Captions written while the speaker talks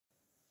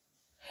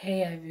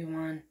Hey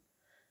everyone,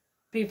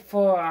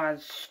 before I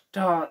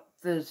start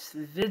this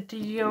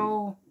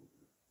video,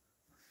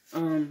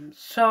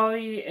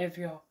 sorry if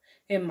you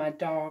hit my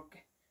dog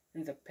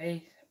in the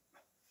basement.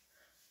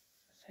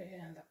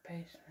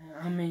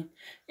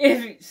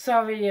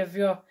 Sorry if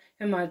you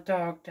hit my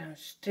dog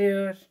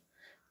downstairs.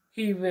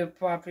 He will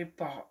probably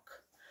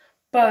bark.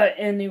 But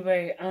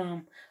anyway,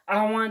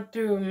 I want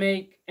to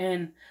make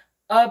an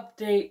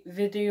update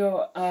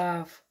video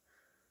of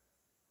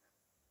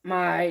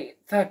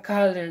the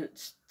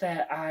colors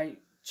that I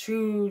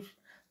chose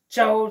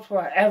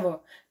whatever.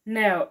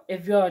 Now,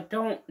 if y'all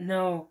don't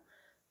know,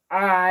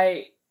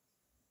 let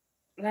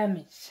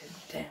me sit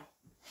down.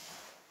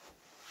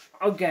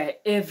 Okay,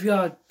 if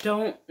y'all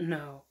don't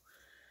know,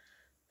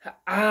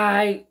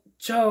 I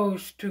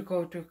chose to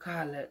go to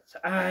college.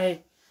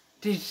 I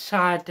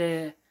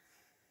decided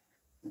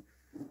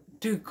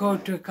to go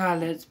to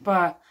college,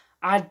 but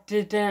I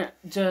didn't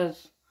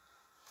just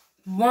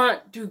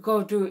want to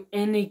go to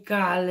any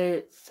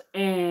college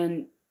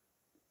and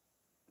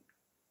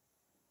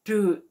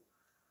do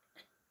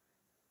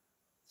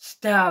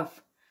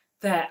stuff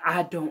that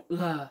I don't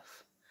love.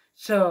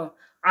 So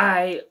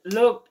I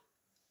looked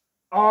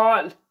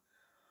all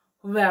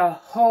a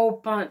whole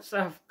bunch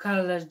of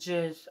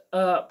colleges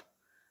up,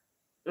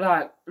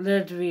 like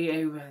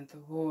literally around the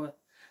world.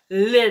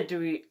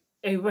 Literally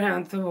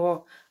around the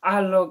world.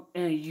 I looked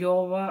in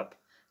Europe,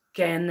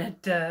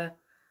 Canada.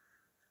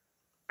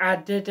 I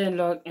didn't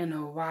look in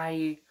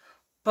Hawaii,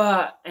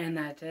 and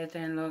I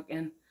didn't look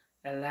in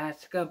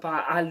Alaska,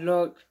 but I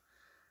looked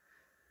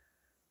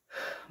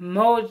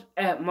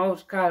at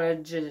most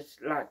colleges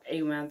like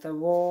around the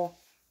world,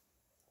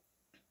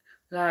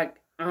 like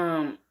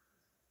to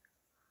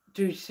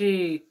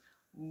see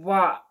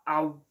what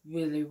I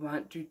really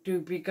want to do,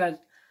 because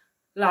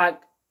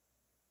like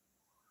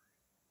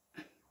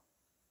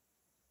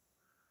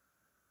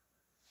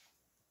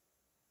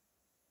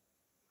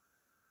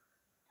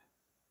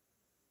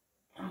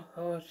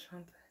or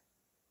something.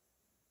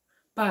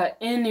 But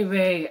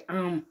anyway,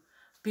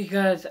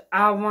 because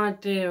I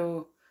want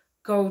to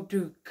go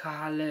to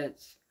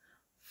college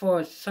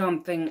for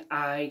something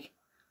I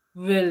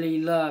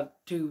really love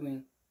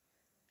doing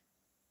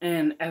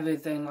and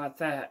everything like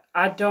that.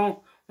 I don't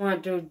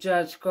want to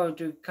just go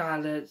to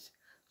college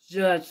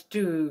just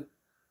to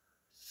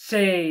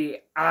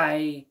say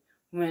I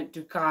went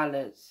to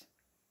college.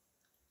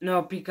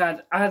 No,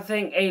 because I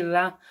think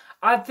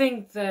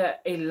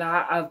that a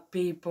lot of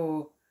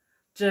people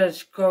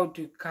just go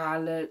to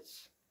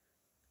college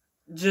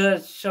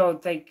just so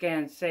they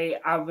can say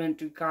I went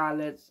to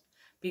college,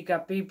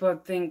 because people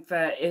think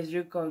that if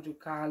you go to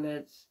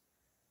college,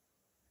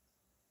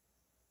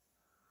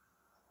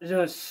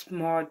 you're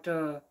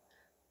smarter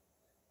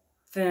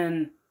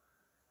than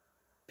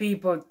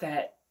people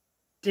that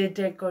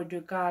didn't go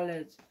to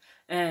college,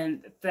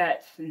 and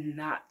that's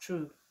not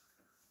true.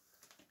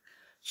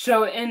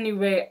 So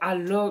anyway, I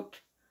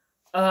looked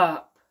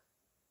up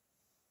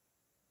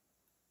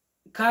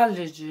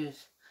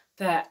colleges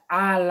that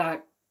I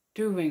like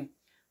doing,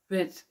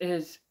 which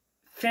is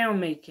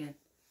filmmaking.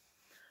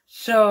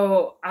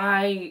 So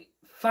I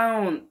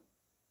found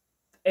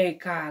a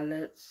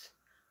college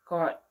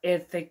called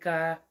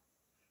Ithaca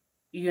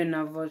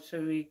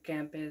University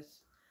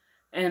campus,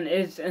 and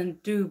it's in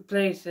two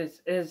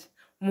places.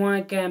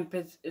 One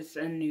campus is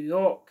in New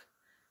York,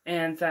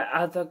 and the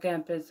other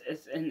campus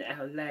is in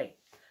LA.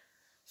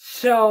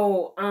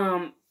 So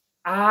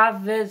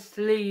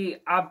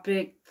obviously I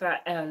picked the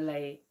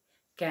LA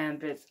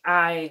campus.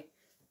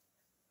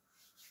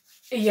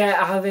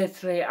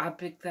 Obviously I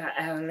picked the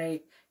LA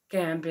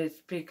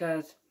campus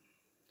because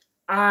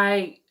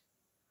I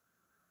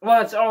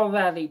was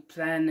already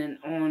planning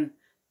on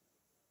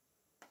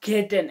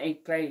getting a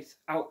place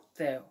out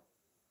there.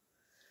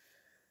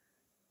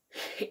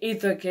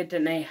 Either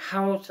getting a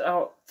house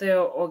out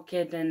there or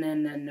getting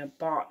in an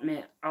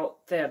apartment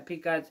out there,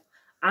 because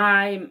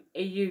I'm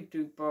a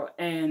YouTuber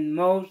and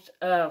most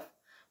of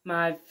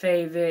my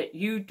favorite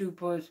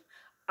YouTubers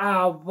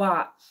I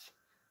watch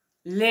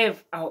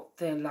live out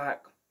there,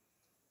 like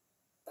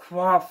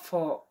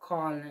Crawford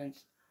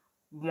Collins,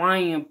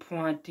 Ryan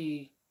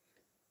Pointy,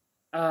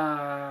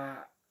 Corey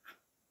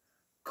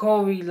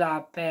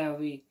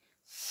LaPerry,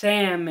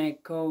 Sam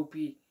and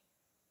Kobe,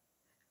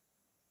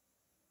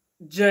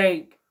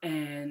 Jake,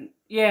 and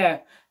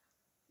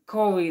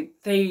Corey,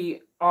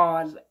 they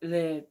all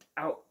lived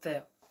out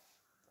there.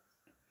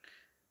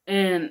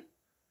 And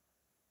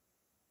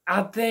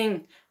I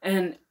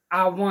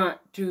want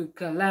to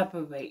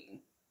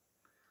collaborate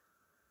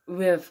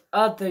with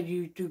other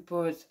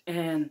YouTubers,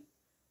 and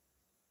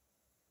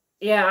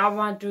I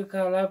want to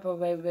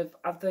collaborate with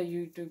other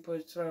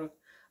YouTubers, so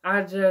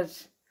I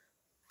just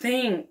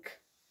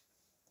think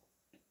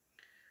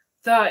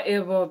that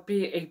it will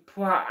be a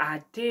poor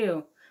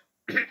idea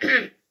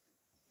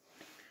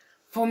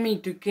for me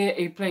to get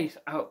a place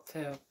out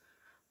there,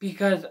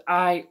 because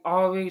I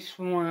always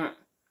wanted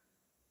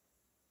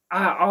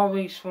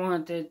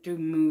to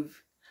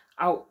move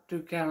out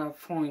to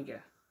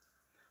California.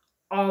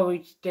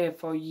 Always there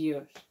for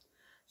years.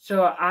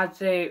 So I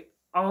say,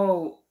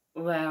 oh,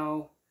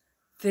 well,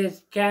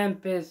 this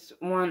campus,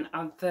 one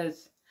of the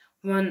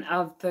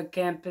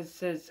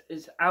campuses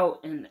is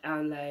out in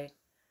LA.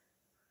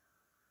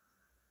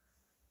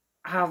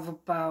 How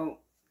about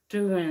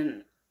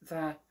doing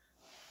the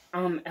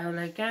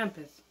LA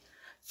campus?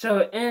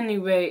 So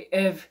anyway,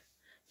 if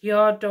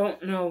y'all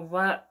don't know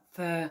what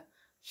the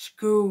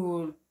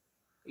school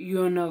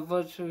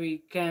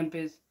university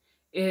campus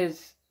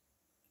is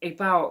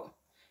about,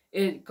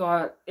 it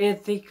got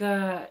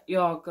Ithaca.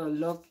 Y'all go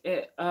look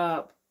it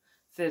up.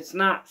 It's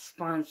not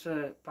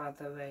sponsored, by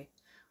the way,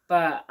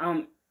 but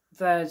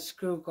the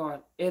school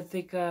got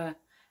Ithaca,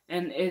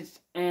 and it's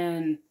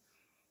an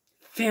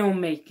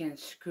filmmaking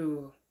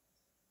school.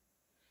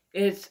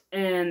 It's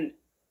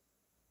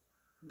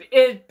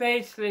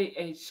basically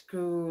a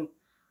school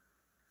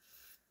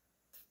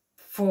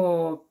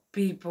for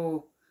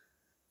people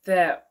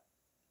that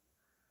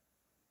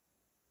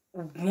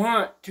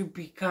want to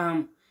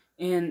become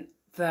in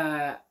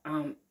the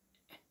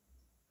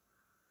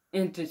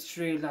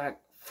industry, like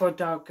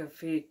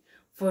photography,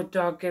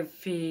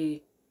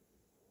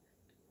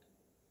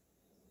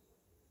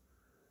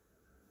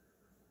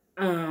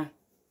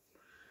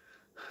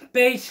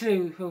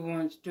 basically who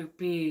wants to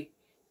be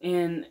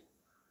in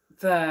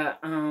the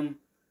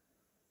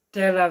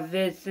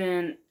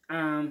television,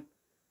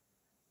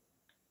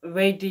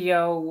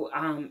 radio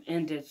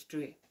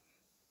industry.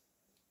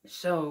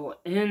 So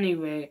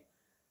anyway,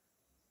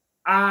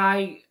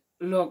 I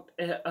looked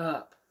it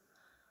up.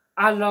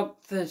 I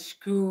looked the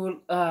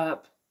school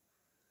up,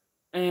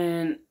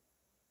 and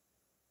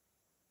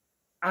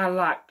I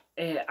liked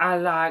it. I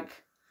like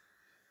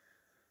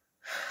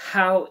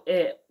how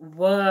it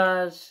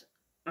was,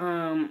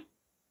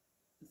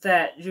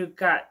 that you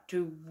get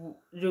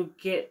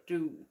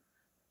to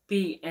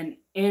be an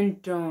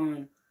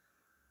intern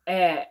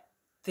at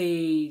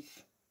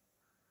these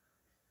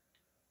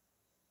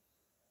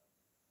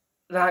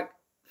like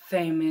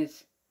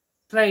famous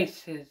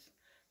places.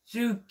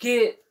 You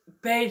get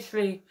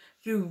basically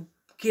you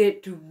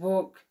get to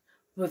work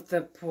with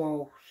the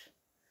pros,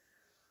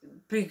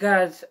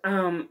 because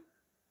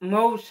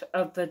most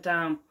of the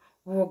time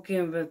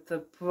working with the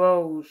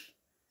pros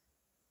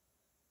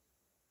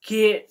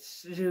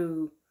gets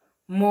you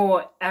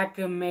more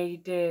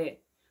acclimated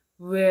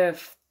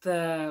with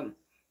the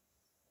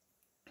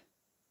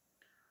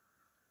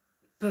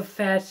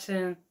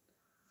profession.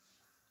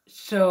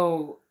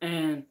 So,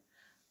 and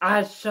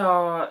I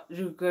saw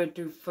you could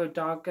do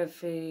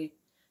photography,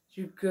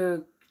 you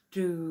could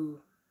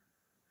do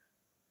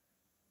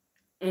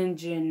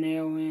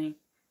engineering,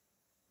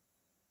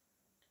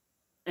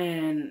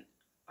 and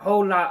a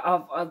whole lot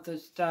of other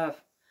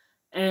stuff.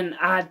 And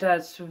I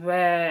just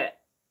read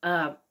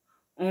up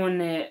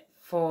on it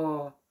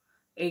for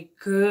a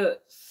good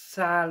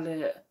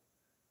solid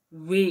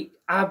week.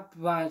 I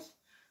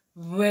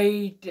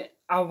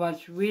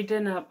was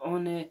reading up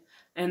on it,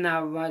 and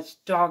I was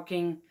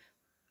talking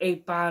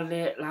about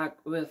it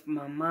like with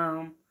my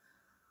mom,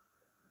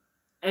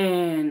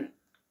 and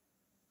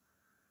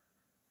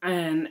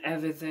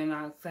everything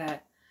like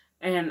that.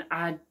 And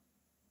I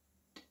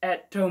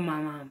told my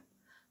mom,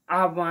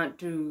 I want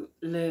to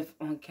live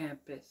on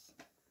campus.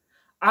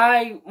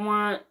 I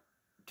want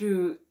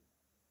to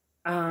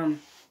um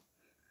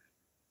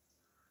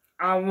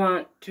I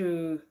want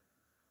to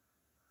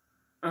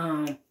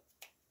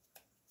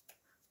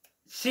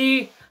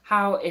see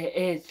how it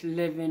is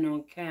living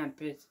on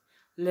campus,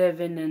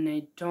 living in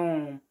a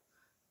dorm,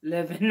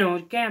 living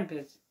on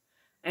campus.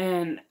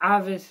 And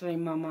obviously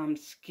my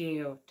mom's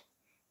scared,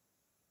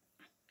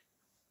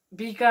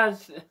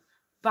 because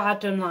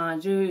bottom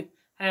line, you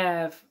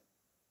have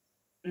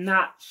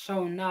not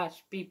so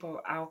nice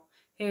people out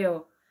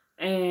here,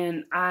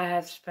 and I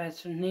have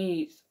special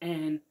needs,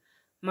 and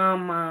my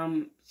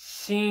mom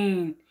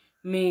seen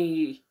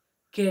me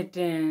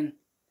getting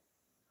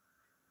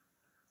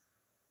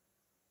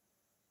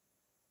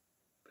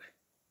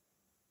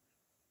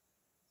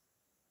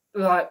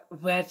like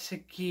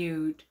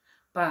rescued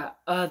by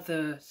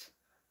others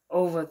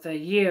over the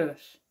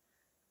years,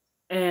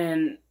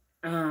 and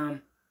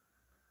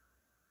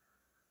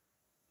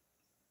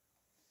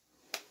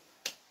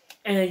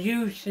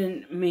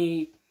using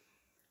me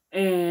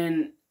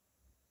and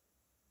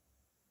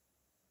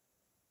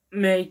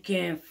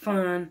making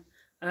fun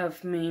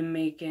of me,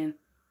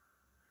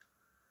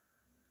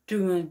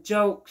 doing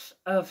jokes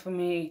of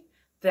me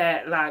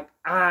that, like,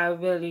 I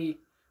really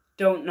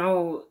don't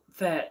know,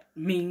 that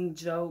mean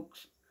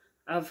jokes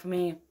of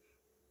me,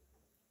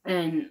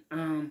 and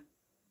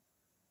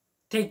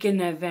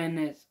taking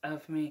advantage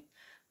of me.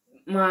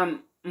 My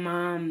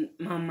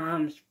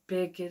mom's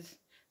biggest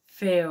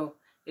fail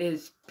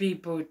is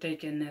people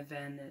taking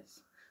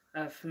advantage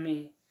of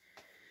me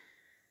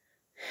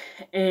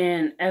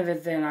and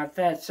everything like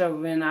that. So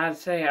when I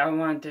say I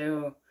want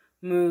to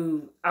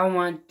move, I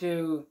want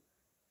to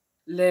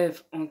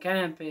live on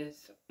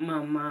campus,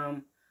 my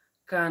mom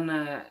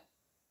kinda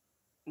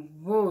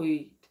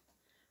worried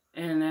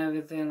and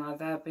everything like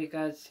that,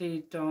 because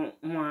she don't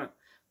want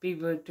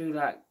people to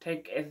like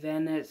take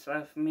advantage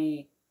of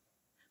me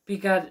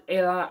because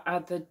a lot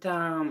of the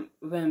time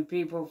when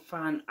people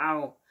find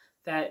out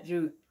that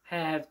you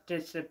have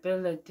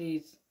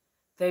disabilities,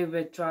 they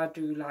would try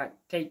to like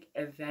take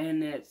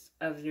advantage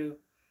of you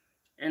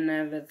and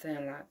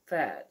everything like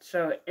that.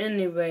 So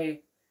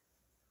anyway,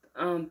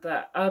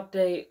 the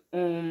update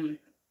on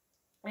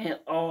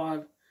it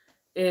all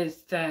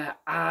is that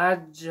I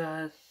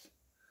just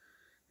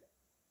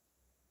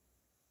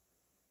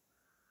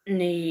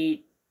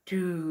need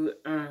to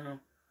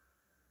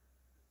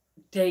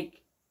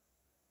take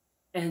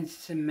a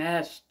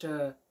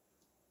semester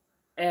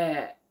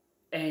at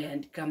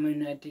and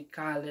community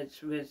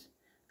college, which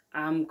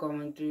I'm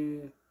going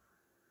to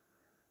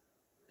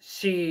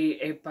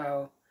see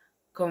about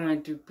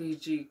going to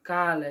PG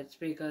college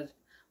because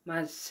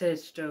my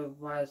sister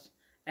was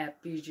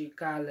at PG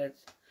college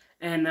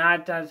and I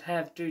just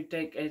have to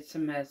take a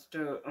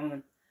semester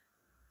on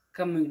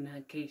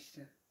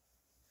communication.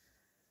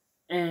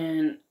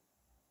 And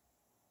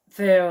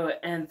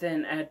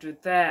then after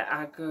that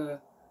I could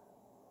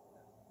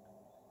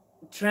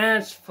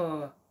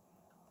transfer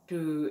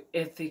to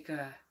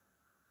Ithaca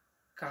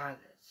College.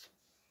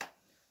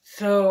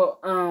 So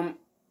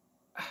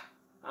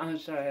I'm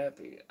so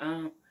happy.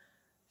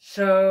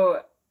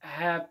 So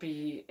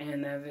happy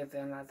and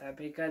everything like that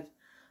because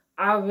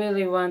I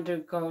really want to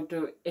go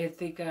to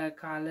Ithaca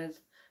College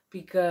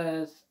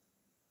because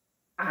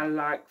I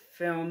like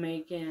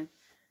filmmaking,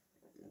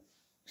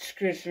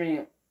 excuse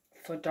me,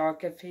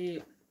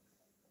 photography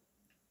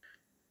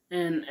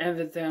and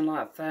everything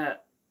like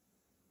that.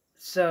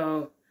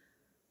 So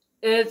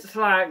it's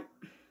like,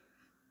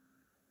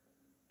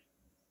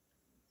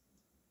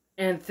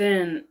 and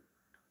then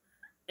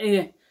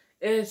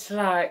it's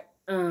like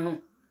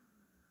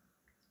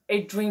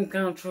a dream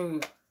come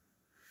true.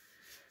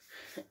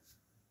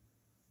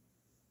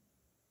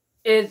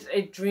 It's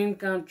a dream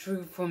come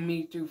true for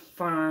me to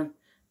find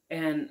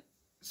and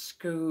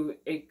school,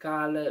 a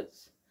college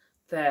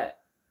that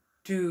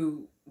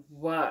do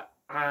what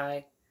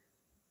I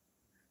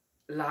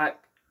like,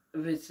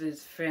 which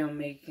is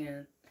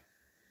filmmaking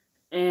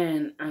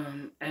and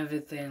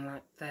everything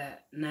like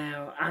that.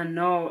 Now I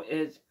know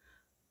it's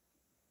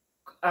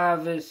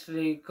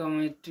obviously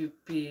going to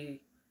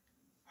be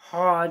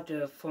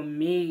harder for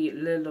me, a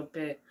little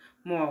bit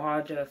more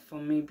harder for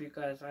me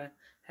because I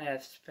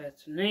have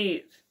special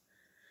needs.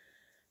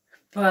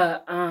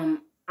 But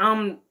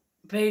I'm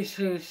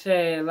basically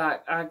saying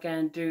like I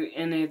can do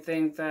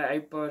anything that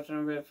a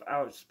person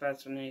without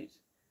special needs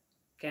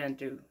can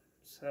do.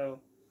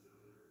 So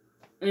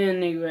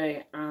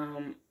anyway,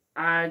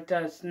 I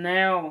just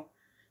now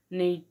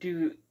need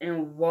to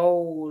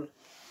enroll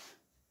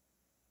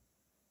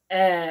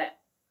at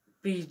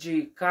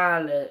PG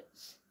College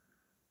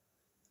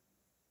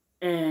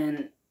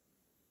and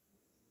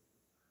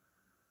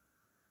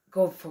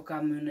go for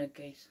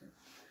communication.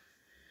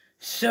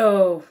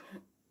 So,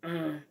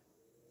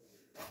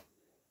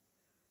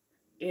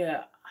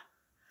 yeah,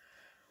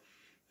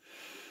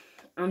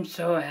 I'm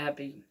so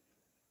happy.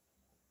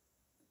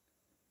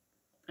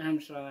 I'm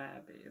so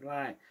happy,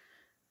 like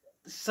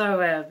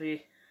so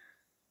happy.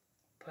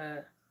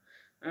 But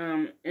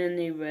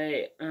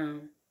anyway,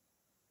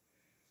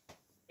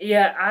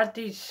 yeah, I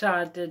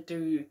decided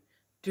to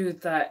do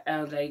the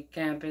LA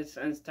campus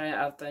instead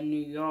of the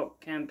New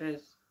York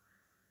campus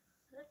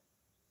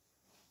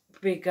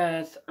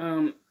because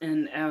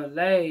in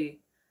LA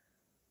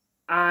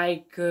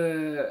I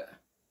could,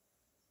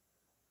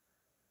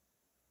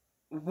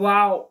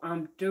 while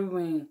I'm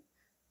doing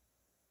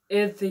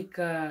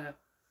Ithaca,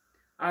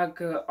 I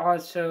could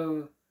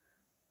also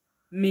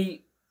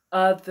meet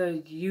other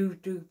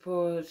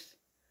YouTubers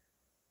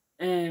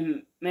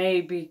and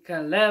maybe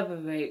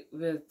collaborate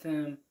with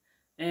them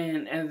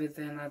and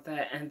everything like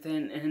that. And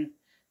then in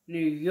New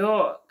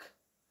York,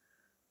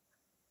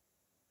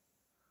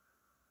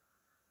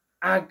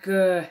 I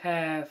could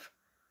have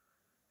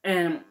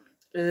a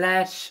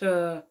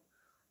lesser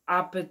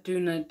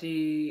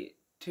opportunity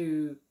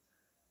to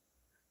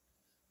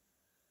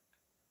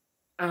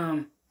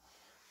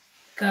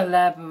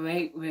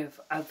collaborate with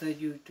other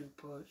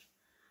YouTubers.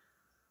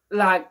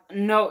 Like,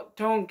 no,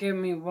 don't get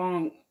me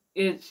wrong,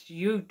 it's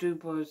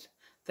YouTubers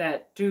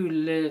that do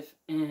live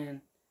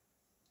in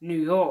New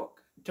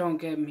York, don't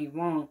get me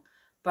wrong,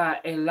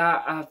 but a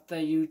lot of the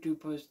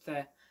YouTubers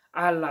that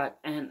I like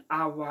and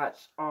I watch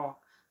are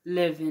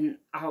living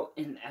out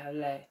in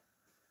LA.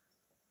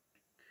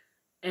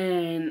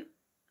 And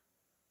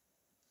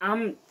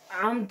I'm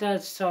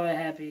just so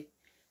happy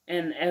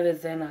and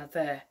everything like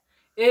that.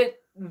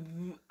 It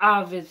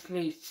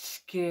obviously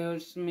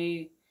scares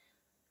me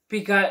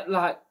because,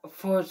 like,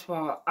 first of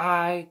all,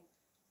 I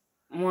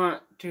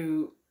want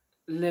to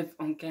live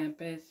on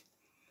campus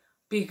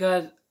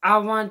because I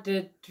want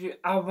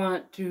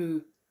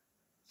to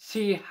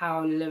see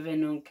how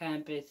living on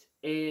campus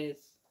is,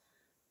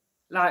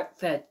 like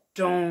that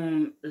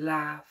dorm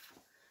life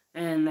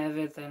and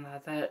everything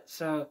like that.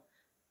 So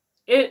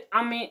it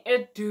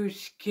do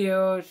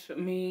scares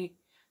me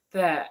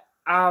that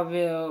I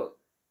will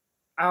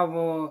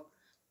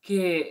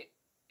get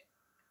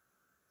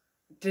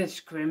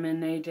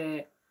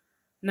discriminated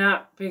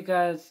not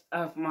because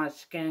of my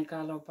skin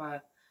color,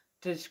 but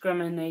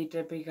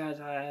discriminated because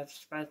I have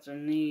special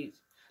needs.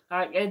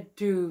 Like, it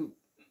do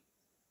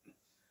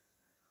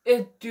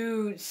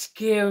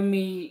scare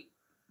me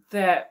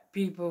that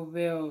people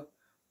will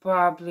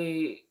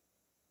probably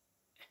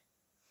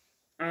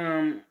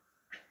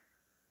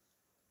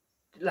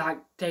like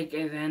take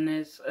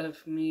advantage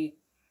of me,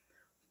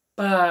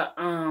 but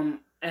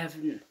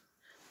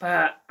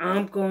but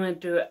I'm going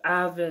to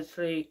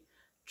obviously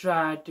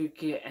try to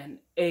get an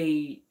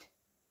aid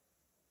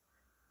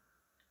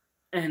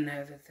and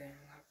everything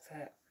like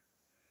that.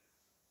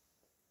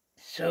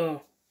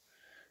 So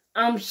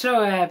I'm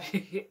so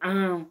happy.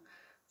 I'm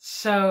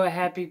so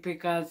happy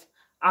because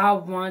I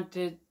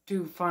wanted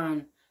to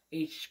find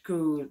a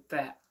school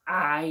that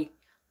I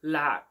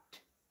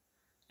liked.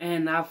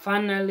 And I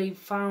finally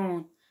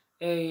found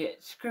a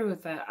school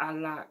that I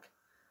like.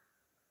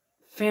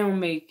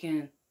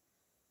 Filmmaking,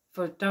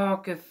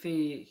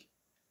 photography,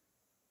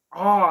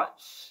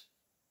 arts,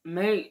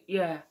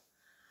 yeah.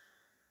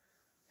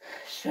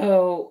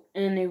 So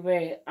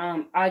anyway,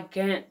 I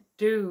can't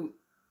do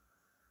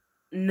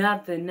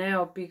nothing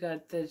now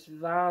because this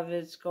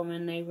virus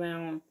going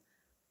around,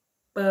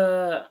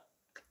 but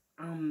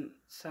I'm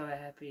so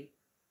happy.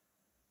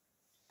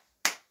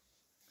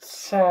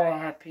 So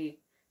happy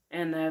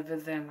and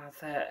everything like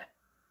that.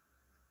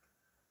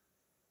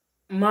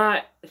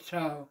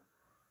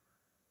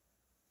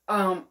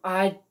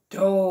 I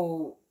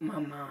told my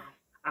mom.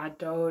 I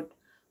told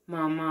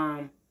my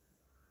mom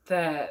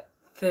that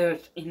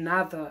there's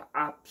another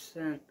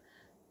option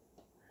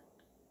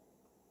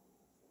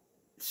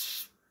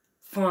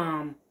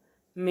from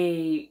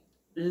me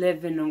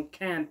living on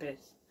campus.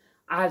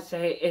 I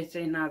say it's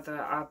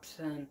another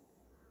option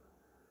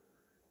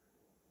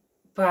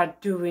by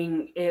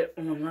doing it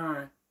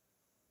online,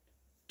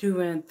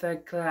 doing the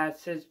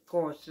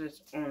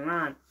courses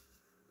online.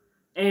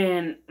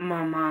 And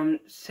my mom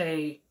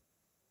say,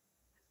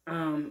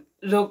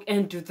 look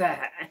into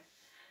that.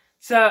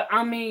 So,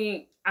 I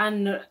mean, I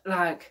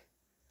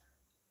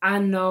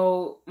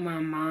know my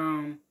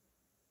mom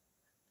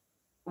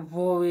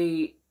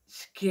worried,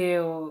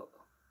 scared,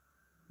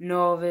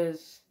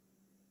 nervous,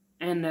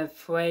 and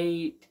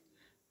afraid,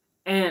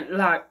 and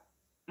like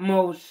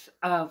most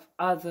of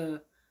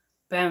other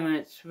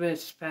parents with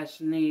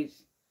special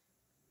needs,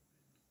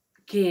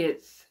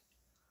 kids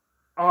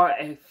are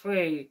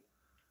afraid,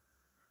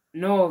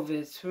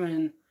 nervous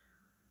when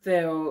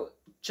their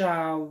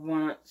child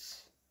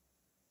wants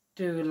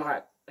to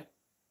like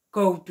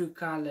go to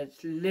college,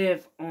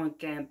 live on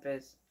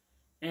campus,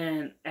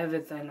 and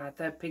everything like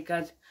that.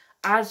 Because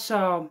I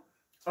saw,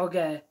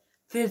 okay,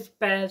 this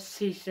past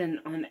season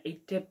on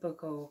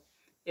Atypical,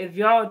 if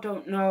y'all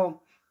don't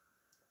know,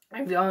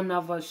 if y'all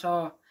never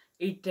saw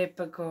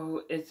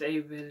Atypical, it's a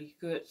really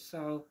good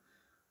show.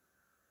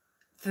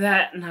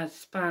 That not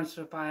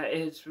sponsored by,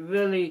 it's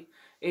really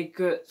a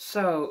good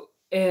show.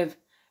 If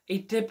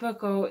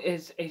Atypical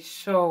is a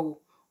show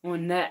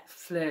on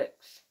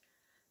Netflix,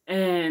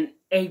 and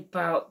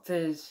about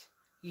this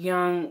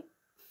young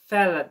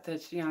fella,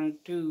 this young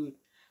dude,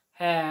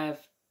 have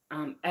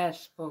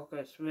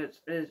Asperger's, which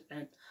is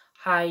an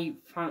high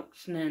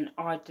functioning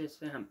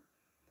autism.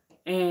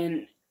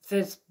 And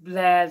this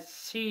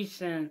last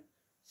season,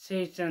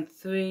 season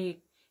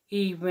 3,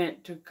 he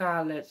went to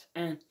college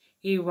and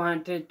he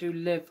wanted to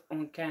live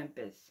on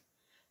campus.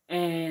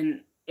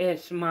 And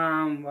his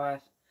mom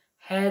was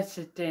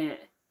hesitant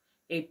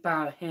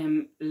about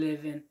him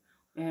living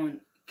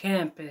on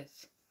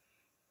campus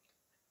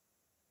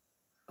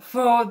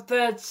for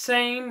the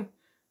same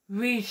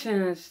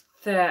reasons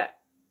that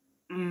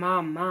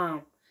my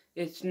mom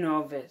is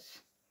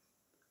nervous.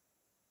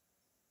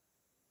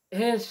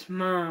 His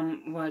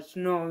mom was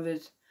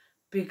nervous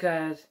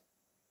because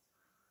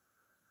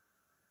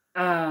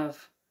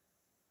of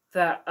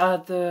the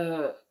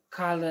other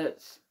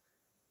college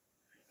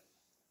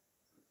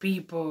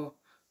people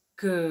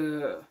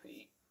could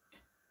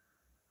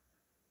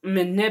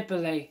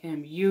manipulate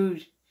him,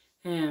 use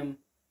him,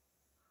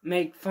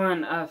 make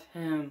fun of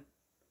him,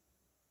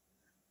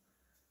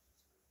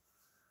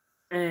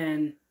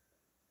 and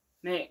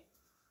make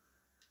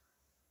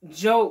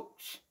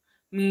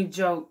mean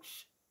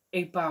jokes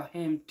about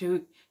him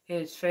to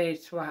his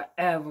face,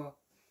 whatever.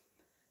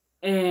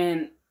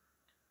 And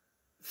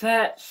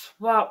that's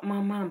what my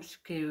mom's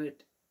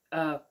scared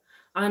of.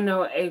 I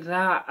know a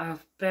lot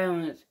of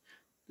parents,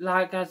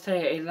 like I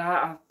say, a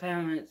lot of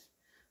parents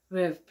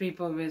with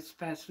people with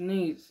special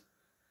needs,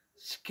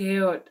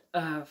 scared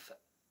of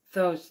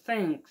those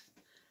things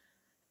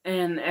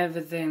and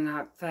everything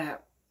like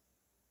that.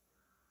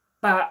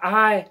 But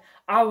I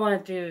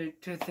want to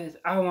do this.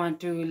 I want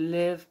to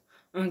live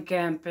on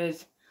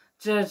campus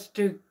just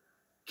to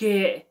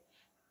get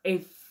a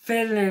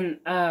feeling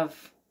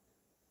of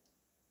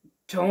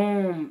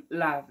dorm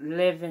life,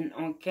 living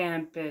on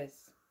campus.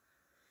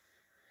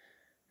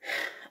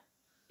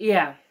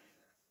 Yeah.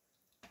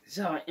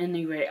 So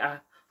anyway, I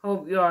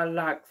hope y'all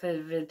like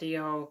this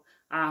video.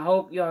 I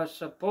hope y'all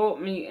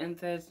support me in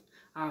this.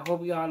 I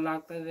hope y'all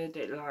like the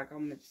video, like,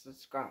 comment,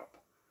 subscribe.